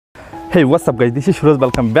Hey, what's up guys? This is Suraj.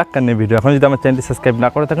 Welcome back to a new video. এখন যদি আমার চ্যানেলটি subscribe না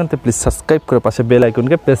করে থাকেন তো প্লিজ সাবস্ক্রাইব করে পাশে বেল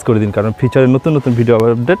আইকনকে প্রেস করে দিন, কারণ ফিউচারে নতুন নতুন ভিডিও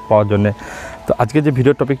আপডেট পাওয়ার জন্য। তো আজকে যে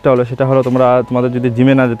ভিডিও টপিকটা হলো সেটা হলো তোমাদের যদি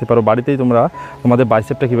জিমে না যেতে পারো, বাড়িতেই তোমাদের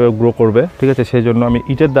বাইসেপটা কীভাবে গ্রো করবে, ঠিক আছে? সেই জন্য আমি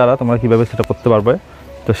ইটের দ্বারা তোমরা কীভাবে সেটা করতে পারবে,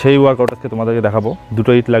 তো সেই ওয়ার্কআউট আজকে তোমাদেরকে দেখাবো।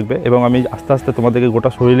 দুটো ইট লাগবে এবং আমি আস্তে আস্তে তোমাদেরকে গোটা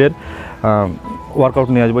শরীরের ওয়ার্কআউট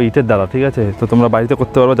নিয়ে আসবো ইটের দ্বারা, ঠিক আছে? তো তোমরা বাড়িতে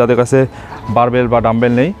করতে পারবে, যাদের কাছে বারবেল বা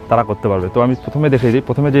ডাম্বেল নেই তারা করতে পারবে। তো আমি প্রথমে দেখিয়ে দিই,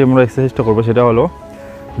 প্রথমে যে আমরা এক্সারসাইজটা করবো সেটা হলো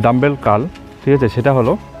ডাম্বেল কাল, ঠিক আছে? সেটা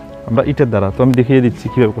হলো আমরা ইটের দ্বারা। তো আমি দেখিয়ে দিচ্ছি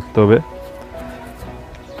কীভাবে করতে হবে।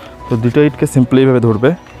 তো দুটো ইটকে সিম্পলি এইভাবে ধরবে,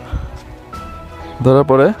 ধরার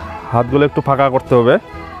পরে হাতগুলো একটু ফাঁকা করতে হবে,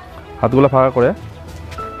 হাতগুলো ফাঁকা করে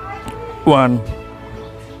 1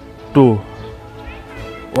 2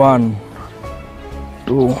 1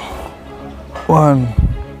 2 1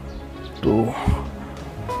 2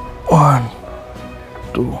 1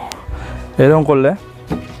 2 এরকম করলে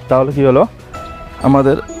তাহলে কি হলো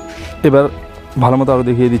আমাদের। এবার ভালো মতো আরও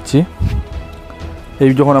দেখিয়ে দিচ্ছি। এই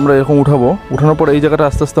যখন আমরা এরকম উঠাবো, উঠানোর পর এই জায়গাটা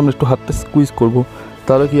আস্তে আস্তে আমরা একটু হাতটা স্কুইজ করব,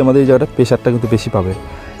 তাহলে কি আমাদের এই জায়গাটা প্রেশারটা কিন্তু বেশি পাবে,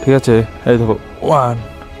 ঠিক আছে? এই দেখো 1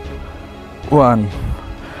 1।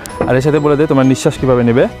 আর এর সাথে বলে দেয় তোমরা নিঃশ্বাস কীভাবে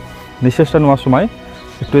নেবে। নিঃশ্বাসটা নেওয়ার সময়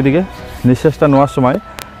একটু এদিকে, নিঃশ্বাসটা নেওয়ার সময়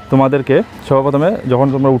তোমাদেরকে সর্বপ্রথমে যখন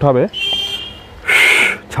তোমরা উঠাবে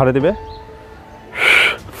ছাড়ে দেবে,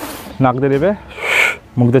 নাক দিয়ে দেবে,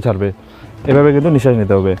 মুখ দিয়ে ছাড়বে, এভাবে কিন্তু নিঃশ্বাস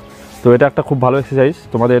নিতে হবে। তো এটা একটা খুব ভালো এক্সারসাইজ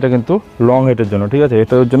তোমাদের, এটা কিন্তু লং হেডের জন্য, ঠিক আছে?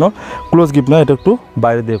 এটার জন্য ক্লোজ গ্রিপ না, এটা একটু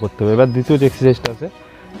বাইরে দিয়ে করতে হবে। এবার দ্বিতীয় যে এক্সারসাইজটা আছে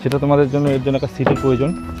সেটা তোমাদের জন্য, এর জন্য একটা সিটের প্রয়োজন।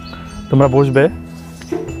 তোমরা বসবে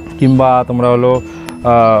কিংবা তোমরা হলো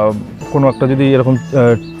কোনো একটা যদি এরকম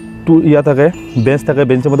থাকে, বেঞ্চ থাকে,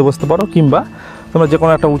 বেঞ্চের মধ্যে বসতে পারো, কিংবা তোমরা যে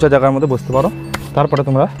কোনো একটা উঁচা জায়গার মধ্যে বসতে পারো। তারপরে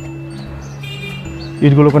তোমরা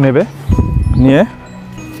ইটগুলোকে নেবে, নিয়ে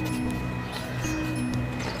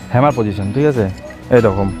হ্যামার পজিশন, ঠিক আছে?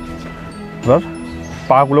 এইরকম। এবার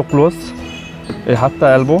পাগুলো ক্লোজ, এই হাতটা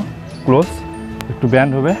এলবো ক্লোজ, একটু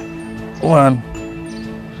ব্যান্ড হবে, 1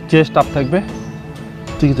 চেস্ট আপ থাকবে,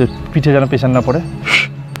 ঠিক আছে? পিঠে যেন প্রেশার না পড়ে।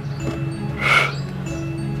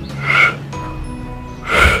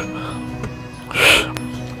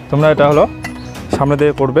 তোমরা এটা হলো সামনে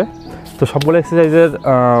দিয়ে করবে। তো সবগুলো এক্সারসাইজের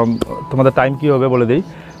তোমাদের টাইম কী হবে বলে দিই।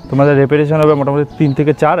 তোমাদের রেপিটেশন হবে মোটামুটি 3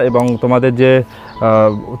 থেকে 4, এবং তোমাদের যে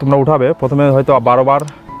তোমরা উঠাবে প্রথমে হয়তো 12 বার,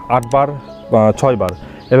 8 বার, 6 বার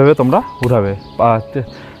এভাবে তোমরা উঠাবে।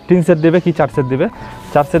 3 সেট দেবে কি 4 সেট দেবে,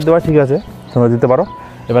 4 সেট দেওয়া ঠিক আছে, তোমরা দিতে পারো।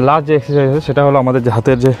 এবার লাস্ট যে এক্সারসাইজ আছে সেটা হলো আমাদের যে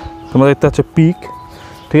হাতের যে তোমরা দেখতে পাচ্ছ পিক,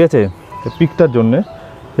 ঠিক আছে? পিকটার জন্যে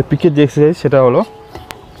পিকের যে এক্সারসাইজ সেটা হলো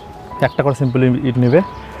একটা করে সিম্পল ইট নেবে,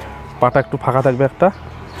 পাটা একটু ফাঁকা থাকবে,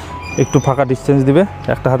 একটু ফাঁকা ডিস্টেন্স দিবে,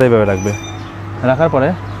 একটা হাতে এভাবে রাখবে, রাখার পরে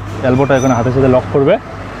এলবোটা এখানে হাতের সাথে লক করবে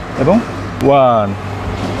এবং 1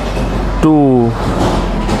 2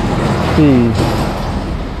 3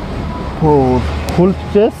 4 ফুল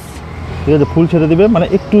চেস্ট, ঠিক আছে? ফুল ছেড়ে দিবে, মানে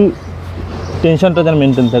একটু টেনশনটা যেন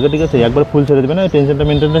মেনটেন থাকে, ঠিক আছে? একবার ফুল ছেড়ে দেবে না, টেনশনটা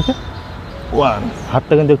মেনটেন রেখে 1,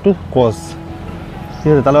 হাতটা কিন্তু একটু কস, ঠিক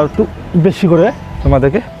আছে? তাহলে একটু বেশি করে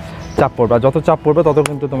তোমাদেরকে চাপ পড়বে, আর যত চাপ পড়বে তত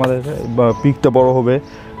কিন্তু তোমাদের পিকটা বড় হবে,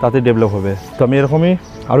 তাতে ডেভেলপ হবে। তো আমি এরকমই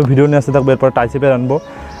আরও ভিডিও নিয়ে আসতে থাকবো। এরপর টাইসেপের আনবো,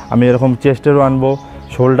 আমি এরকম চেস্টেরও আনবো,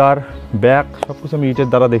 শোল্ডার, ব্যাক, সব কিছু আমি ইটের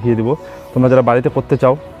দ্বারা দেখিয়ে দেবো। তোমরা যারা বাড়িতে করতে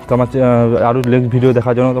চাও তো আমার আরও নেক্সট ভিডিও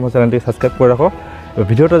দেখার জন্য তোমার চ্যানেলটিকে সাবস্ক্রাইব করে রাখো।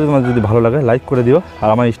 ভিডিওটা তোমার যদি ভালো লাগে লাইক করে দিও, আর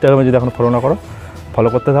আমার ইনস্টাগ্রামে যদি এখন ফলো না করো ফলো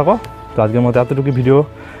করতে থাকো। তো আজকের মতো এতটুকু ভিডিও,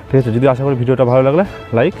 ঠিক আছে? যদি আশা করি ভিডিওটা ভালো লাগলে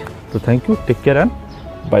লাইক। তো thank you, take care and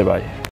bye bye.